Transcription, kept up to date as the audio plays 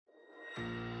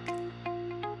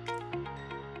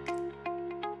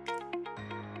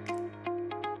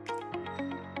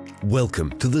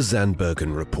Welcome to the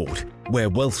Zandbergen Report, where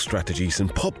wealth strategies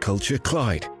and pop culture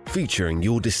collide, featuring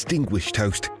your distinguished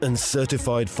host and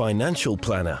certified financial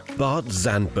planner, Bart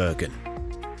Zandbergen.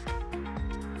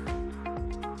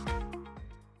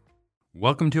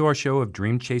 Welcome to our show of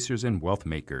Dream Chasers and Wealth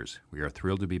Makers. We are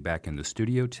thrilled to be back in the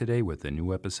studio today with a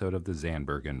new episode of the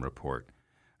Zandbergen Report.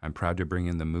 I'm proud to bring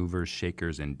in the movers,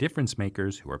 shakers, and difference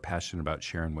makers who are passionate about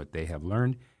sharing what they have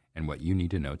learned and what you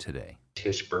need to know today.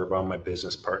 Letitia Berbaum, my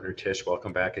business partner. Tish,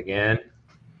 welcome back again.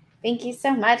 Thank you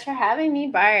so much for having me,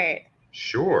 Bart.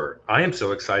 Sure. I am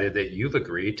so excited that you've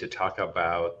agreed to talk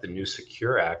about the new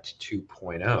Secure Act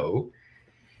 2.0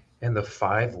 and the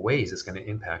 5 ways it's going to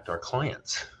impact our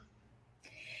clients.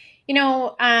 You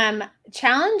know,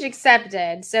 challenge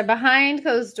accepted. So behind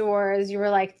closed doors, you were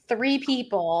like 3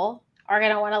 people are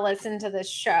going to want to listen to this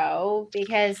show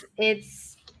because it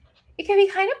can be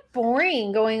kind of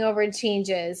boring going over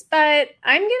changes, but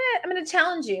I'm going to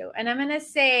challenge you, and I'm going to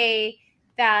say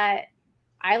that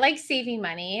I like saving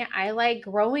money. I like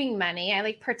growing money. I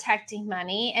like protecting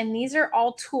money. And these are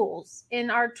all tools in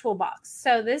our toolbox.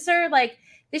 So this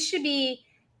should be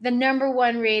the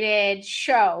 #1 rated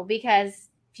show, because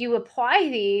if you apply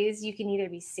these, you can either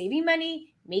be saving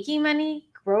money, making money,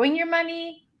 growing your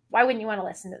money. Why wouldn't you want to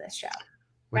listen to this show?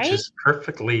 Which right? is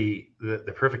perfectly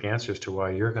the perfect answers to why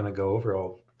you're going to go over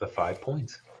all the 5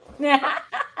 points. Okay,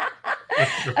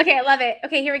 I love it.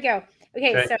 Okay, here we go.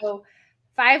 Okay. So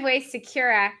 5 ways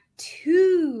Secure Act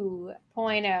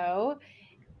 2.0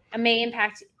 may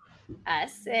impact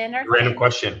us and our Random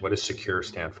question. What does SECURE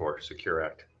stand for? SECURE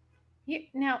Act.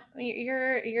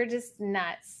 You're just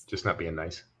nuts. Just not being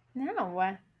nice.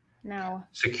 No.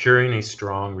 Securing a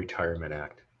strong retirement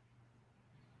act.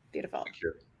 Beautiful.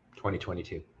 Secure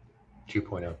 2022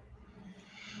 2.0.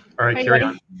 All right, carry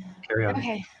on.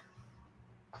 Okay.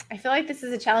 I feel like this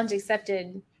is a challenge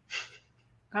accepted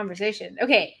conversation.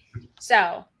 Okay.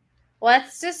 So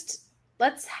let's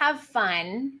have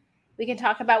fun. We can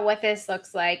talk about what this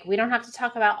looks like. We don't have to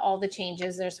talk about all the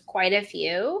changes. There's quite a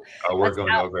few. Oh, we're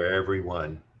going over every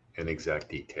one in exact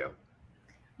detail.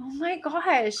 Oh my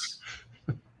gosh.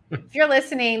 If you're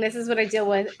listening, this is what I deal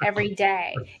with every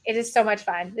day. It is so much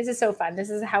fun. This is so fun. This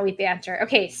is how we banter.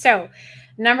 Okay, so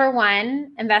 #1,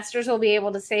 investors will be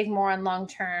able to save more on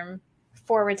long-term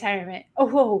for retirement.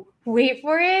 Oh, wait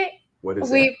for it. What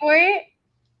is Wait for it.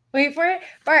 Wait for it.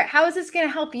 Bart, how is this going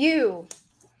to help you?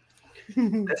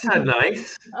 That's not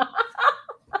nice.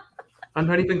 I'm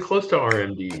not even close to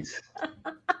RMDs.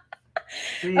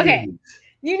 Okay,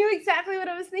 you knew exactly what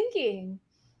I was thinking.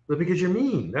 Well, because you're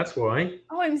mean. That's why.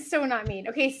 Oh, I'm so not mean.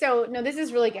 Okay, so no, this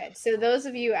is really good. So those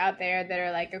of you out there that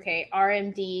are like, okay,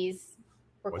 RMDs,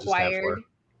 required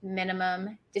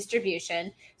minimum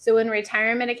distribution. So in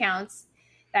retirement accounts,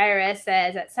 the IRS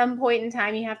says at some point in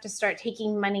time, you have to start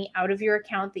taking money out of your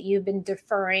account that you've been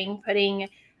deferring, putting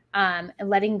and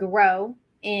letting grow.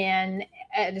 And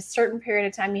at a certain period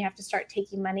of time, you have to start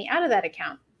taking money out of that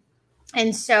account.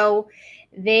 And so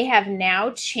they have now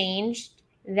changed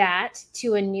that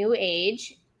to a new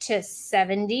age, to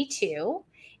 72.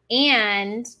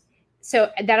 And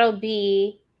so that'll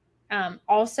be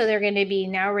also, they're going to be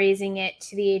now raising it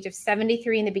to the age of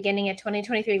 73 in the beginning of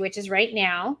 2023, which is right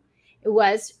now. It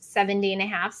was 70 and a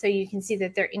half. So you can see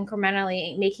that they're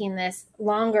incrementally making this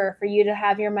longer for you to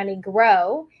have your money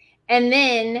grow. And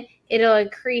then it'll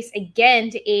increase again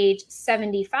to age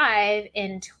 75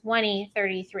 in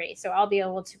 2033. So I'll be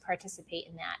able to participate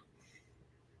in that.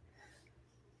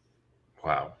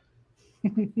 Wow.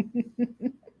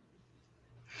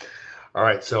 All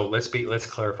right. So let's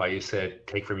clarify. You said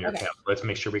take from your account. Let's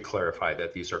make sure we clarify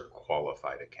that these are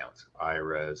qualified accounts,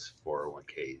 IRAs,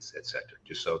 401ks, etc.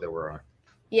 Just so that we're on.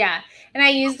 Yeah. And I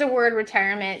use the word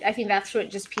retirement. I think that's what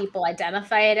just people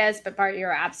identify it as. But Bart,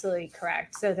 you're absolutely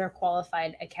correct. So they're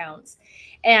qualified accounts.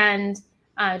 And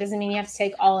it doesn't mean you have to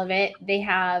take all of it. They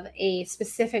have a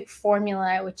specific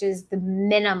formula, which is the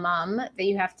minimum that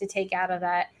you have to take out of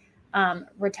that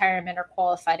retirement or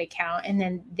qualified account. And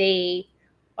then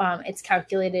it's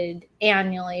calculated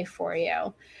annually for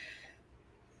you,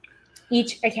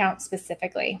 each account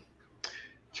specifically.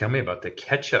 Tell me about the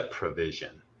catch-up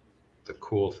provision, the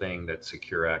cool thing that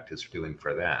Secure Act is doing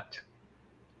for that.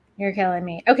 You're killing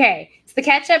me. Okay, so the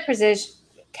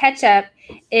catch-up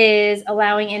is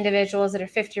allowing individuals that are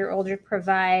 50 or older to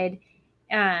provide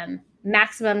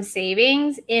maximum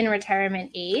savings in retirement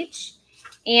age.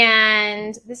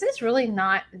 And this is really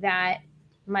not that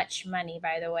much money,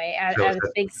 by the way, out of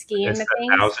the big scheme of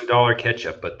things. $1,000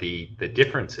 catch-up, but the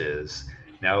difference is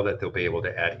now that they'll be able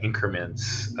to add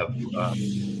increments of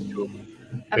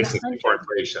basically for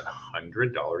inflation,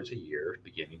 $100 a year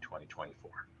beginning 2024.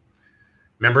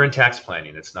 Remember, in tax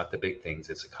planning, it's not the big things.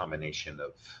 It's a combination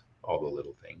of all the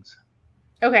little things.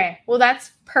 Okay. Well,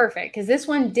 that's perfect because this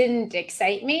one didn't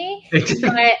excite me.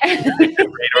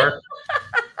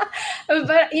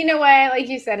 But you know what? Like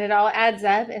you said, it all adds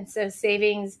up. And so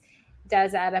savings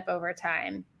does add up over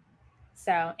time.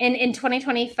 So in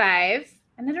 2025,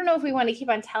 and I don't know if we want to keep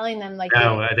on telling them like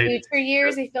future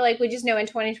years. I feel like we just know in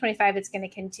 2025, it's going to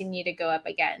continue to go up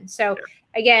again. So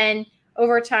again,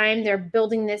 over time, they're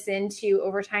building this into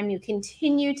over time. You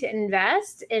continue to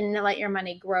invest and let your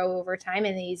money grow over time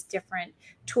in these different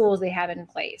tools they have in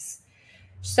place.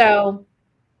 So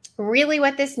really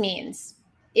what this means,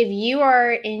 if you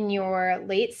are in your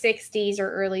late 60s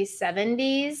or early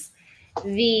 70s,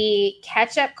 the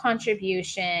catch-up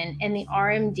contribution and the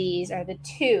RMDs are the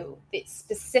two that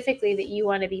specifically that you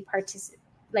want to be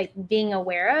being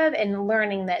aware of and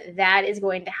learning that is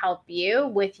going to help you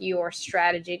with your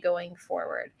strategy going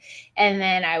forward. And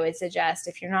then I would suggest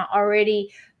if you're not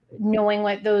already knowing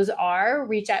what those are,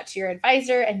 reach out to your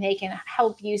advisor and they can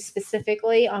help you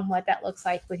specifically on what that looks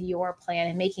like with your plan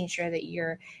and making sure that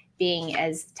you're being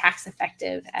as tax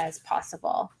effective as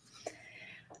possible.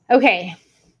 Okay.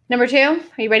 Number 2, are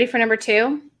you ready for number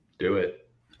 2? Do it.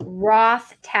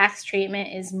 Roth tax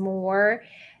treatment is more,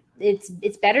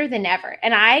 it's better than ever.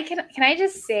 And can I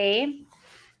just say,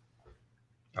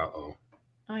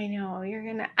 I know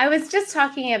I was just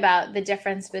talking about the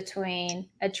difference between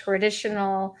a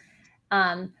traditional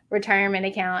retirement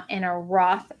account and a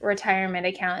Roth retirement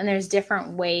account. And there's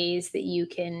different ways that you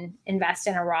can invest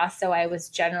in a Roth. So I was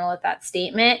general with that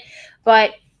statement,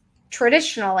 but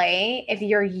traditionally, if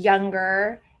you're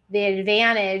younger, the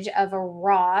advantage of a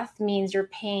Roth means you're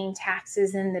paying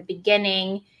taxes in the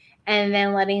beginning and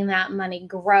then letting that money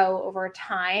grow over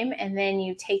time. And then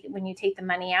when you take the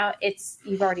money out,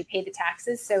 you've already paid the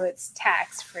taxes. So it's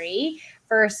tax free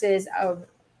versus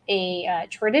a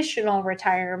traditional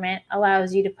retirement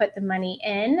allows you to put the money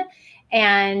in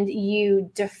and you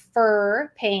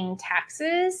defer paying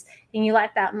taxes and you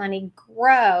let that money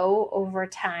grow over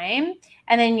time.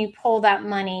 And then you pull that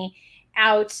money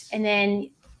out. And then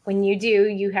when you do,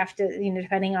 you have to,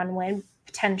 depending on when,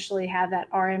 potentially have that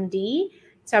RMD.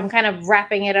 So I'm kind of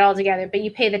wrapping it all together, but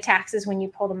you pay the taxes when you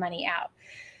pull the money out.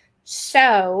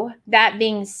 So that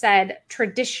being said,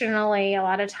 traditionally, a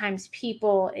lot of times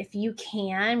people, if you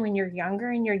can, when you're younger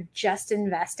and you're just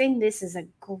investing, this is a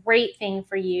great thing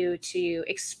for you to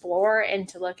explore and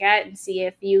to look at and see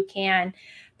if you can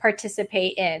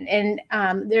participate in. And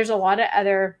there's a lot of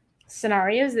other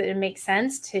scenarios that it makes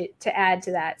sense to add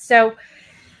to that. So,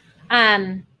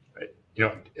 I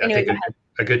think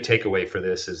a good takeaway for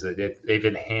this is that they've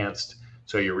enhanced.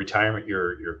 So your retirement,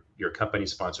 your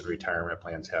company-sponsored retirement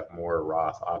plans have more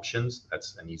Roth options.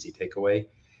 That's an easy takeaway.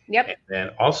 Yep. And then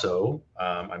also,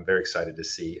 I'm very excited to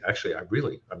see. Actually, I'm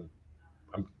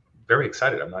very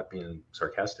excited. I'm not being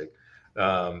sarcastic.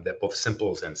 That both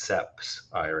Simples and SEPs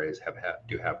IRAs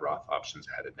do have Roth options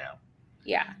added now.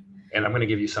 Yeah. And I'm going to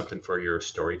give you something for your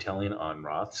storytelling on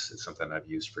Roths. It's something I've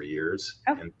used for years.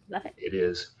 Oh, and love it. It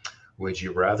is, would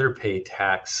you rather pay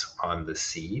tax on the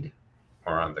seed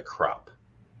or on the crop?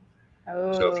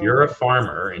 Oh. So if you're a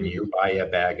farmer and you buy a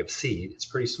bag of seed, it's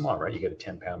pretty small, right? You get a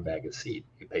 10-pound bag of seed.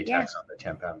 You pay tax on the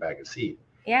 10-pound bag of seed.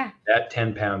 Yeah. That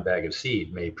 10-pound bag of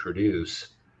seed may produce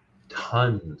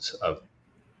tons of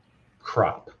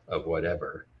crop of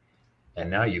whatever. And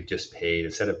now you've just paid,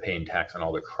 instead of paying tax on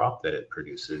all the crop that it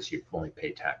produces, you've only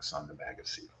paid tax on the bag of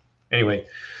seed. Anyway,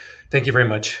 thank you very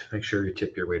much. Make sure you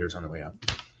tip your waiters on the way out.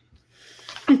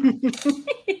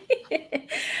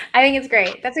 I think it's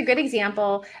great. That's a good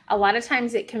example. A lot of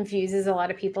times it confuses a lot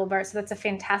of people, Bart. So that's a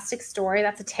fantastic story.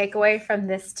 That's a takeaway from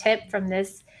this tip, from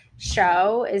this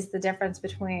show, is the difference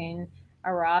between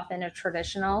a Roth and a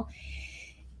traditional.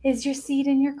 Is your seed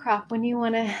and your crop when do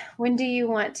you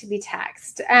want to be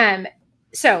taxed?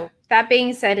 So that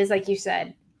being said, is like you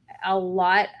said, a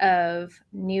lot of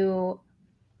new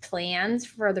plans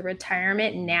for the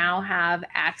retirement now have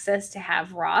access to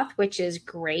have Roth, which is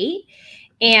great.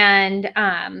 And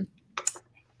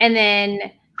then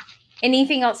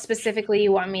anything else specifically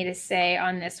you want me to say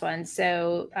on this one?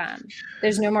 So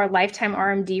there's no more lifetime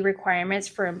RMD requirements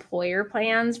for employer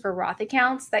plans for Roth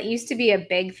accounts. That used to be a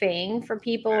big thing for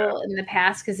people in the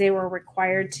past because they were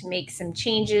required to make some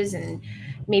changes and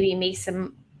maybe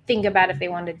think about if they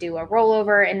wanted to do a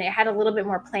rollover, and it had a little bit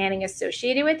more planning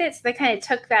associated with it. So they kind of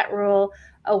took that rule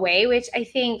away, which I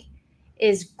think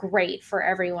is great for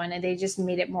everyone. And they just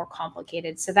made it more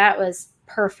complicated. So that was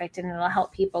perfect. And it'll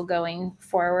help people going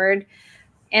forward.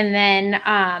 And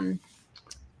then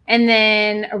And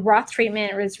then a Roth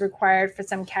treatment is required for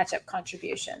some catch-up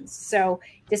contributions. So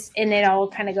and it all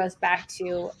kind of goes back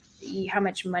to how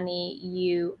much money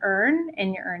you earn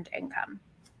and your earned income.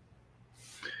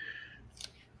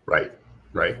 Right.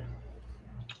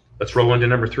 Let's roll into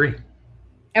number 3.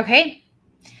 Okay.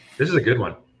 This is a good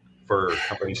one for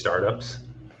company startups.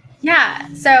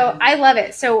 Yeah. So I love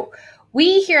it. So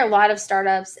we hear a lot of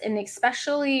startups, and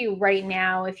especially right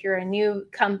now, if you're a new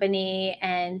company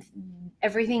and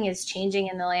everything is changing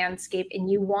in the landscape and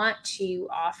you want to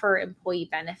offer employee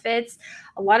benefits,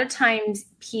 a lot of times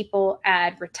people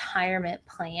add retirement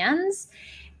plans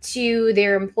to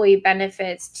their employee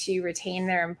benefits to retain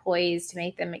their employees, to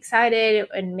make them excited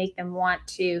and make them want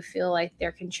to feel like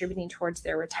they're contributing towards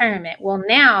their retirement. Well,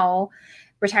 now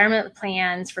retirement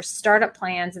plans for startup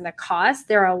plans and the cost,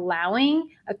 they're allowing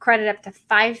a credit up to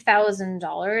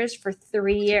 $5,000 for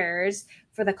 3 years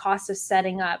for the cost of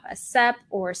setting up a SEP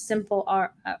or simple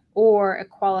or a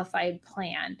qualified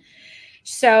plan.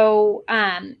 So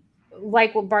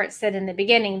like what Bart said in the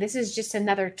beginning, this is just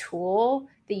another tool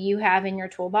that you have in your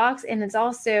toolbox. And it's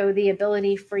also the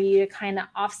ability for you to kind of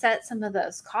offset some of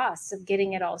those costs of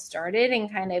getting it all started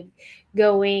and kind of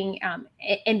going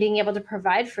and being able to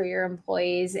provide for your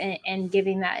employees and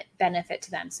giving that benefit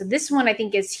to them. So this one I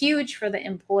think is huge for the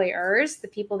employers, the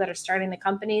people that are starting the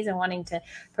companies and wanting to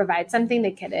provide something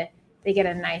that they get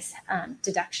a nice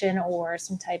deduction or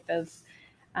some type of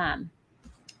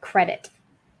credit.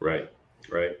 Right.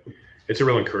 It's a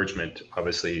real encouragement,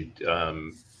 obviously,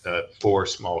 for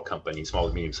small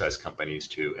to medium-sized companies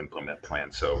to implement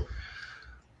plans. So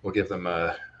we'll give them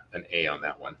an A on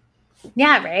that one.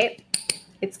 Yeah, right.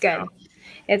 It's good. Yeah.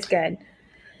 It's good.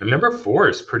 And number 4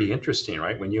 is pretty interesting,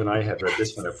 right? When you and I had read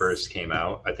this when it first came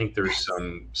out, I think there's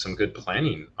some good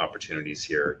planning opportunities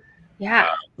here. Yeah.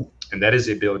 And that is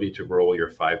the ability to roll your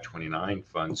 529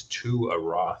 funds to a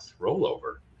Roth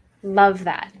rollover. Love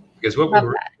that. Because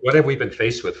what have we been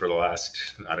faced with for the last,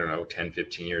 10,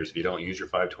 15 years? If you don't use your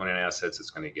 529 assets,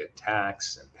 it's going to get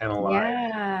taxed and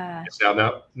penalized. Yeah.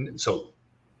 So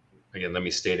again, let me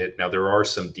state it. Now, there are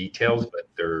some details, but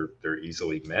they're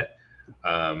easily met.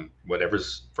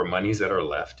 Whatever's for monies that are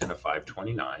left in a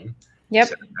 529,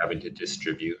 instead of having to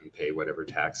distribute and pay whatever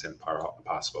tax and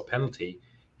possible penalty,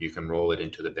 you can roll it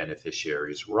into the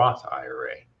beneficiary's Roth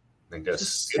IRA. I think that's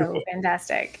so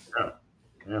fantastic.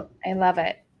 Yeah. I love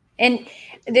it. And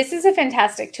this is a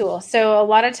fantastic tool. So a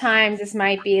lot of times this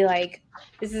might be like,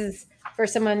 this is for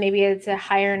someone, maybe it's a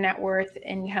higher net worth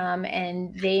income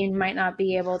and they might not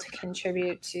be able to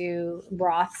contribute to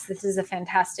Roths. This is a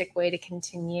fantastic way to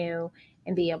continue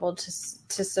and be able to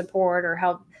support or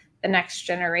help the next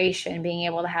generation being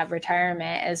able to have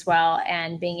retirement as well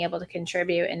and being able to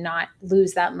contribute and not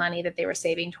lose that money that they were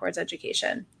saving towards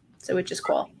education. So, which is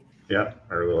cool. Yeah,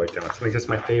 I really like that one. I think that's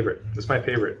my favorite. That's my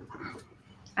favorite.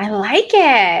 I like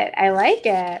it.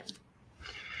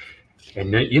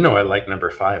 And I like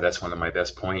number 5. That's one of my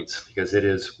best points because it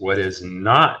is what is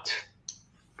not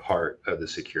part of the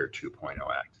Secure 2.0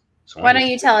 Act. So why don't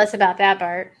you tell us about that,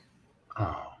 Bart?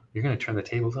 Oh, you're going to turn the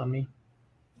tables on me?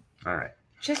 All right.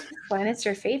 Just when it's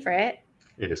your favorite.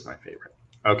 It is my favorite.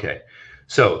 Okay.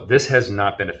 So this has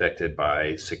not been affected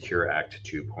by Secure Act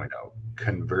 2.0.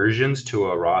 Conversions to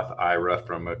a Roth IRA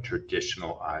from a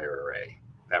traditional IRA.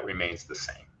 That remains the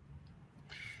same.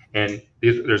 And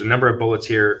there's a number of bullets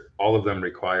here. All of them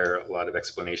require a lot of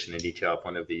explanation and detail. If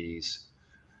one of these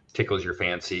tickles your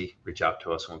fancy, reach out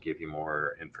to us and we'll give you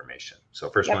more information. So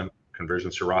first one,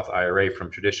 conversions to Roth IRA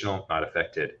from traditional, not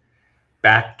affected.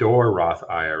 Backdoor Roth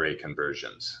IRA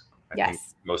conversions. I think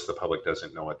most of the public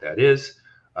doesn't know what that is.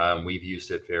 We've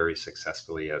used it very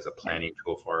successfully as a planning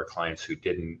tool for our clients who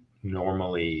didn't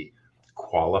normally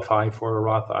qualify for a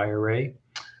Roth IRA.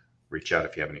 Reach out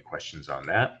if you have any questions on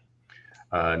that.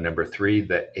 Number 3,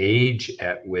 the age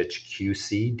at which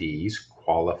QCDs,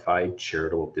 qualified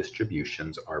charitable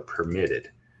distributions, are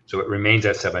permitted. So it remains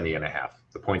at 70.5.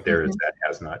 The point there is that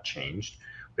has not changed.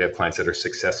 We have clients that are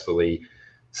successfully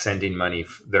sending money,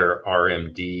 their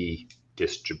RMD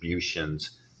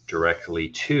distributions, directly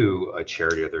to a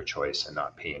charity of their choice and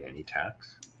not paying any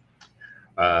tax.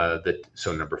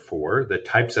 So number 4, the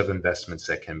types of investments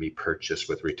that can be purchased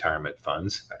with retirement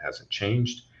funds, that hasn't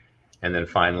changed. And then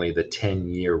finally, the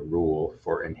 10-year rule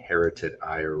for inherited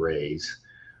IRAs,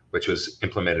 which was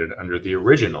implemented under the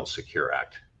original Secure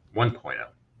Act 1.0.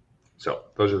 So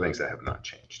those are things that have not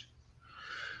changed.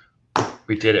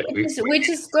 We did it. Which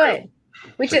is good.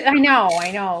 I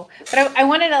know. But I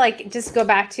wanted to just go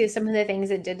back to some of the things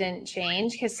that didn't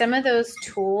change, because some of those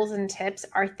tools and tips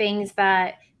are things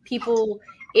that people,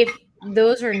 if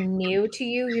those are new to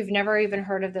you, you've never even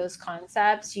heard of those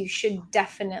concepts, you should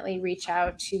definitely reach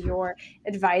out to your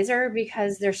advisor,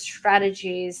 because there's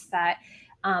strategies that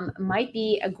might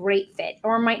be a great fit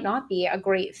or might not be a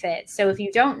great fit. So if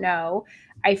you don't know,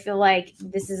 I feel like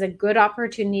this is a good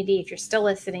opportunity, if you're still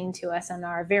listening to us on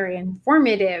our very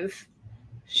informative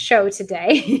show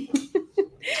today,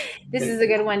 this is a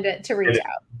good one to reach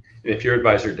out. If your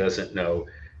advisor doesn't know,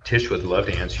 Tish would love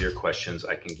to answer your questions.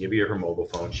 I can give you her mobile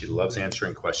phone. She loves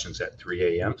answering questions at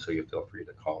 3 a.m. So you feel free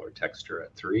to call or text her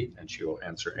at 3, and she will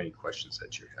answer any questions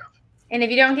that you have. And if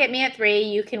you don't get me at 3,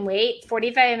 you can wait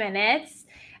 45 minutes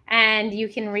and you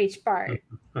can reach Bart.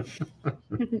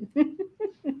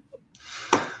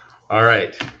 All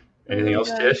right. Anything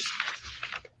else, Tish?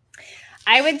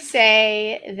 I would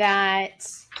say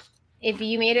that if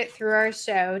you made it through our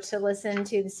show to listen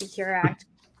to the Secure Act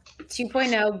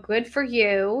 2.0, good for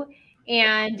you.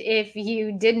 And if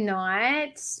you did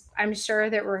not, I'm sure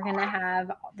that we're going to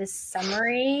have this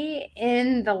summary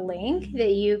in the link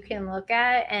that you can look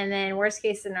at. And then worst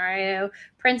case scenario,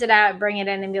 print it out, bring it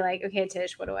in and be like, okay,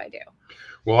 Tish, what do I do?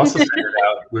 We'll also send it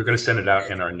out. We're going to send it out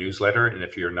in our newsletter. And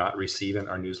if you're not receiving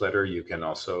our newsletter, you can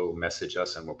also message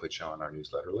us and we'll put you on our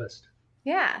newsletter list.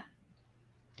 Yeah.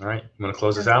 All right. You want to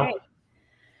close this out? Right.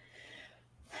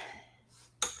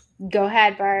 Go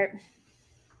ahead, Bart.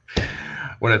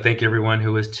 I want to thank everyone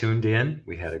who was tuned in.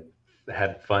 We had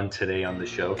fun today on the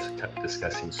show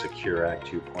discussing Secure Act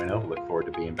 2.0. Look forward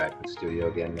to being back in the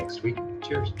studio again next week.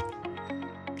 Cheers.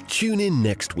 Tune in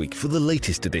next week for the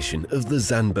latest edition of the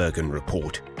Zandbergen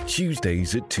Report,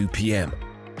 Tuesdays at 2 p.m.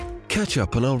 Catch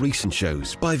up on our recent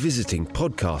shows by visiting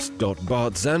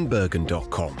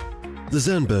podcast.bartzandbergen.com. The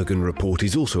Zandbergen Report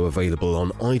is also available on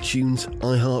iTunes,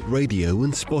 iHeartRadio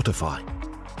and Spotify.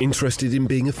 Interested in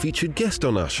being a featured guest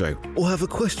on our show, or have a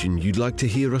question you'd like to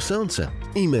hear us answer?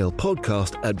 Email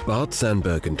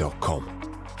podcast@bartzandbergen.com.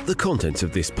 The contents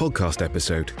of this podcast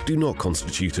episode do not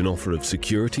constitute an offer of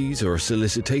securities or a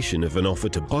solicitation of an offer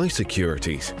to buy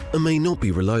securities, and may not be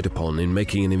relied upon in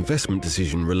making an investment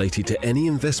decision related to any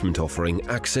investment offering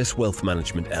Axxcess Wealth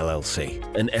Management LLC,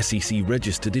 an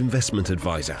SEC-registered investment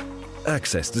advisor.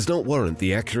 Axxcess does not warrant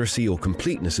the accuracy or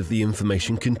completeness of the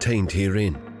information contained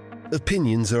herein.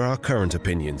 Opinions are our current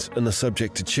opinions and are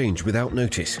subject to change without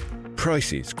notice.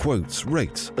 Prices, quotes,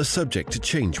 rates are subject to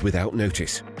change without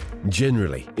notice.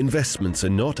 Generally, investments are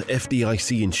not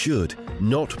FDIC insured,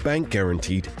 not bank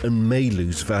guaranteed, and may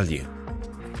lose value.